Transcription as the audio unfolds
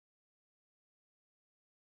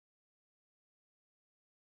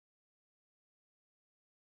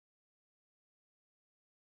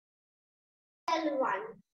real one.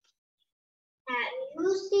 Have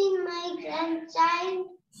you seen my grandchild?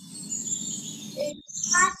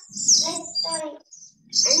 It's past bedtime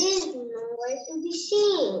and is nowhere to be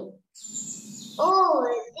seen. Oh,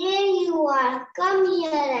 there you are. Come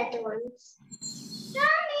here at once.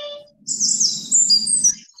 Darling,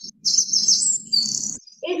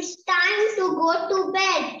 it's time to go to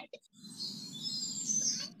bed.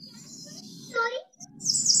 Sorry.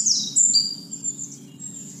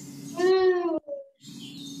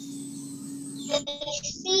 I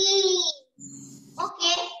see.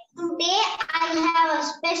 Okay, today I have a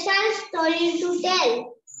special story to tell.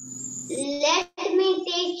 Let me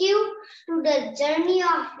take you to the journey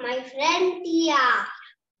of my friend Tia.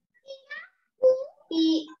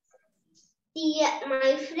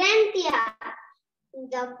 My friend Tia,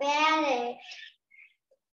 the parrot.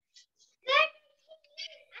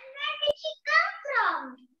 Where did she come from?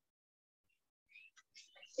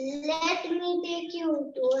 Let me take you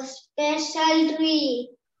to a special tree.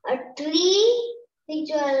 A tree which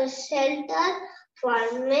was a shelter for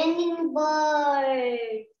many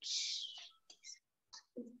birds.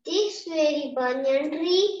 This very banyan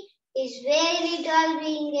tree is very tall,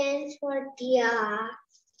 being ends for Tia.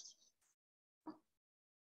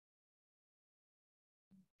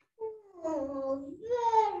 Oh,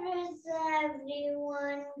 where is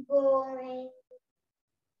everyone going?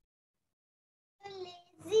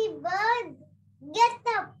 Lazy bird, get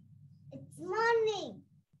up! It's morning.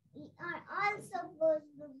 We are all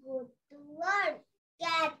supposed to go to work,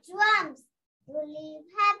 catch worms, to live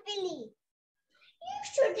happily. You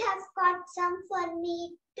should have got some for me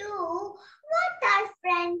too. What are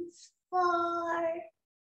friends for?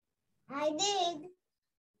 I did.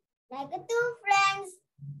 Like two friends,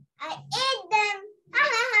 I ate them. Ha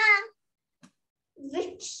ha ha.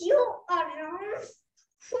 With you around,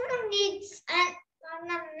 who needs an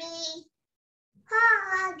enemy?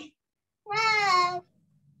 Hug. Hug.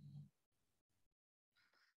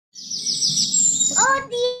 Oh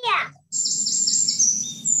dear.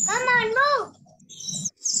 Come on, move.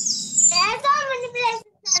 There are so many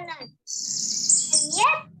places on Earth. And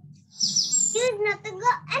yet, choose not to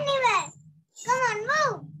go anywhere. Come on,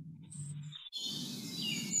 move.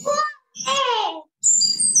 Hey.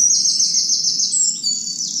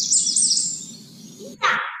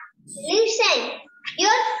 Listen,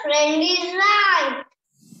 your friend is right.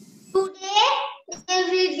 Today, there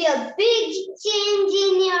will be a big change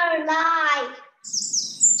in your life.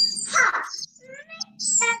 Ha!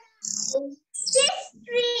 This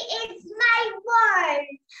tree is my world.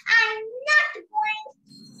 I'm not going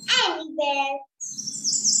anywhere.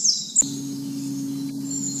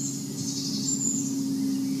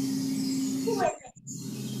 Who is it?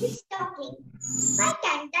 Who's talking? Why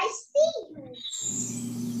can't I see you?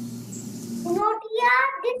 No, Tia,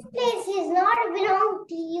 this place is not belong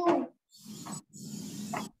to you.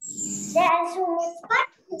 There are so much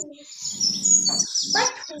but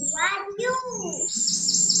who are you?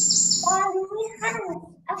 Call me Hans,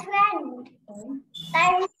 a friend. I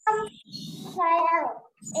will come fly out,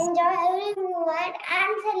 enjoy every moment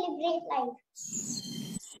and celebrate life.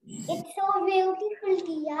 It's so beautiful,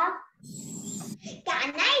 Tia. Can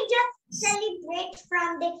I just celebrate from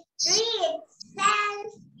the tree itself?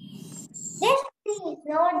 This tree is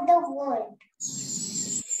not the world.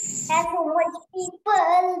 There's so much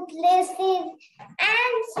people, places,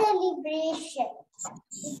 and celebrations.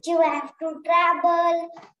 You have to travel,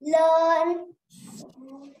 learn,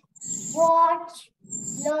 watch,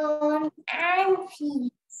 learn, and feel.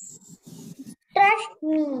 Trust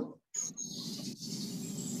me.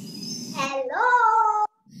 Hello,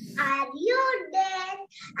 are you there?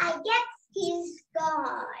 I guess he's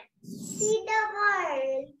gone. See the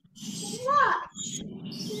world. Watch,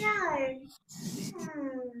 learn.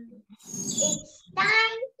 It's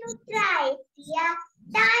time to try, Tia.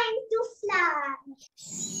 Time to fly.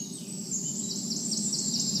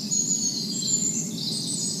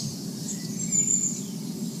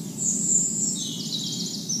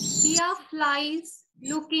 Tia flies,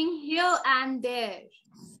 looking here and there.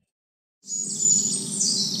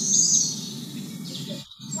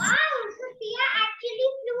 Wow, so Tia actually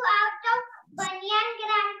flew out of banyan,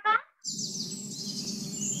 Grandpa?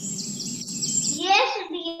 Yes,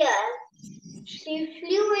 dear. She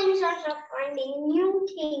flew in search of finding new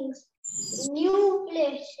things, new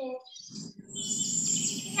places.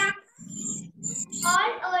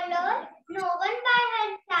 All alone, no one by her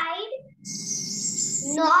side?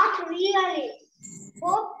 Not really.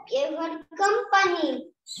 Hope gave her company.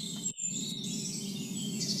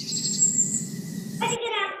 But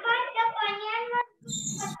Grandpa, the banyan was good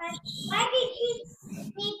for her. Why did she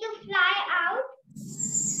need to fly out?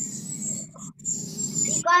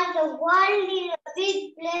 world is a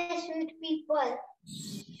big place with people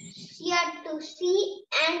here to see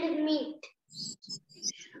and meet.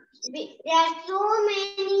 There are so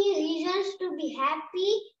many reasons to be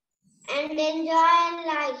happy and enjoy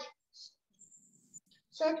life.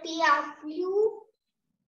 So Tia flew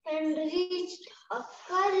and reached a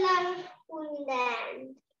colorful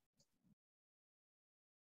land.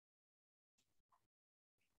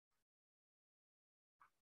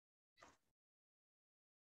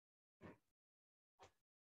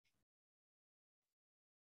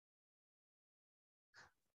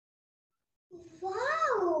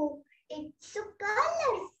 Wow, it's so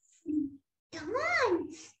colorful.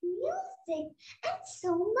 Dance, music, and so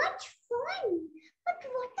much fun. But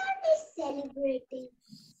what are they celebrating?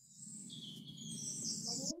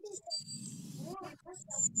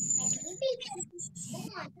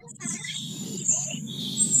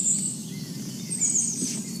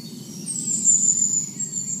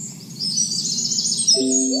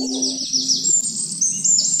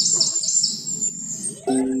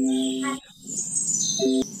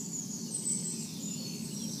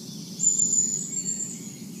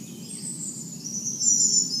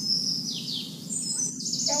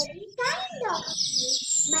 Very kind of you.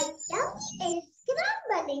 My tummy is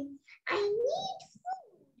grumbling. I need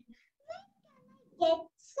food. When can I get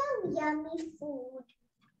some yummy food?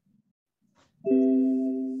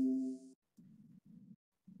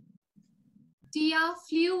 Tia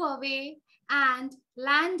flew away and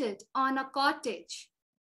landed on a cottage.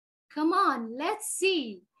 Come on, let's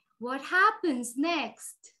see what happens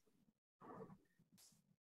next.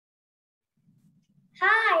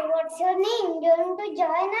 Hi, what's your name? Do you want to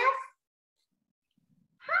join us?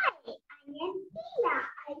 Hi, I am Tia.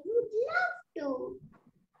 I would love to.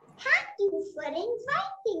 Thank you for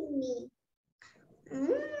inviting me.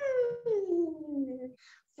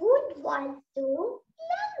 Food was so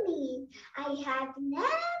yummy. I have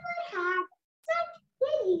never had such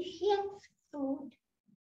delicious food.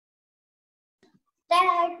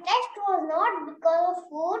 That taste was not because of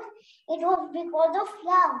food, it was because of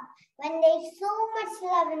love. When there is so much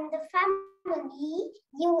love in the family,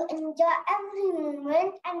 you enjoy every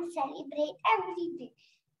moment and celebrate every day.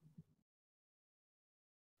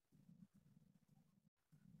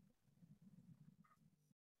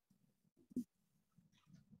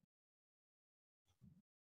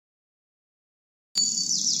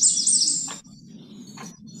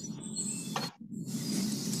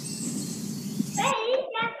 Well,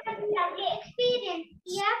 that was a lovely experience.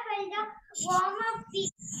 Tia felt the warmth of the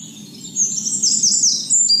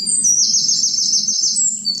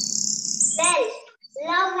Well,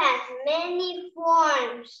 love has many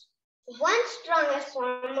forms. One strongest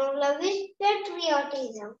form of love is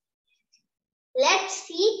patriotism. Let's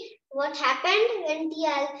see what happened when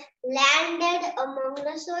Tia landed among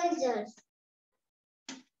the soldiers.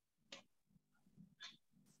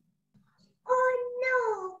 Oh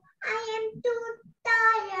no, I am too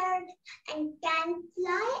tired and can't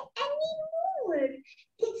fly anymore.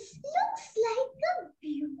 This looks like a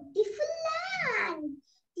beautiful land.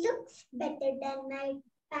 Looks better than my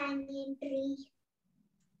banyan tree.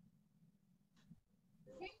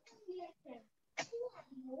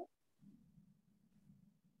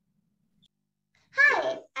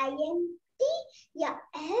 Hi, I am Tia.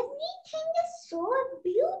 Everything is so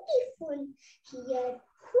beautiful here.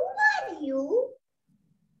 Who are you?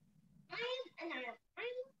 I am Anna.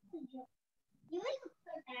 You look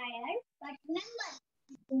so tired, but remember,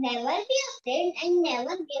 never be afraid and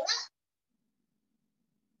never give up.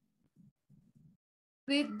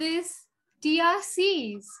 With this, Tia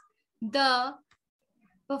sees the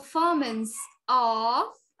performance of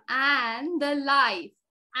and the life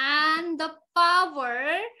and the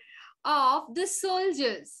power of the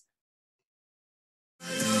soldiers.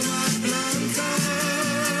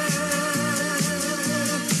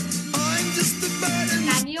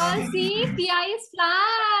 Can you all see? Tia is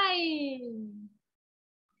flying.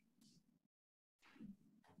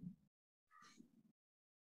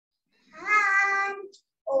 Hans,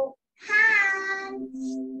 oh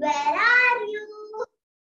Hans, where are you?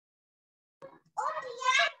 Oh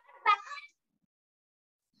yes,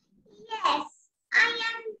 yes, I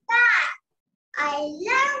am back. I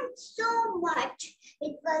learned so much.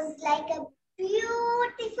 It was like a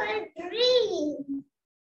beautiful dream.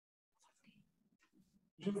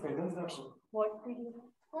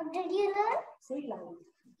 What did you learn?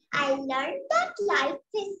 I learned that life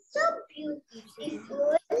is so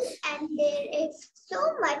beautiful and there is so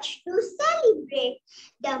much to celebrate.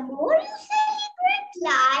 The more you celebrate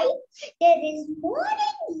life, there is more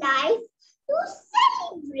in life to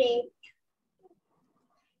celebrate.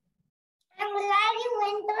 I'm glad you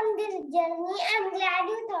went on this journey. I'm glad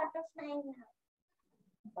you thought of flying now.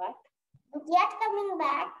 But Yet coming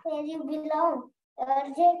back where you belong. Your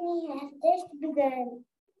journey has just begun.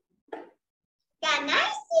 Can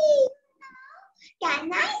I see you now?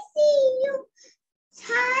 Can I see you?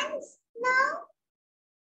 Hands now?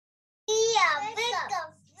 Yeah, wake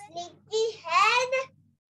up, sleepy head.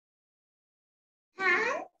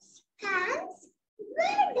 Hands?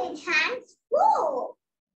 Where did hands go?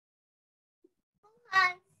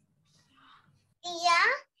 Hands.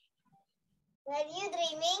 Yeah, were you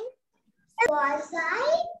dreaming? Was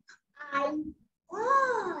I? I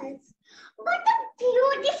was. What a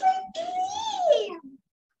beautiful dream!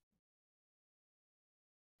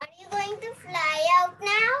 Are you going to fly out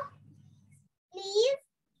now? Please?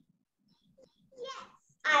 Yes,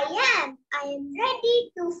 I am. I am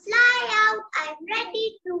ready to fly out. I am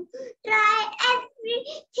ready to try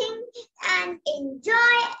everything and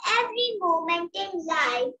enjoy every moment in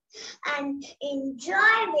life and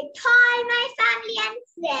enjoy with all my family and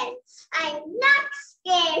friends. I'm not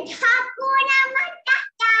scared. Hakuna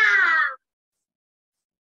Matata!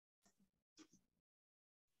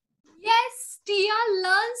 Yes, Tia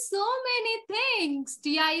learns so many things.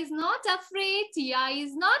 Tia is not afraid. Tia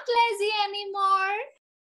is not lazy anymore.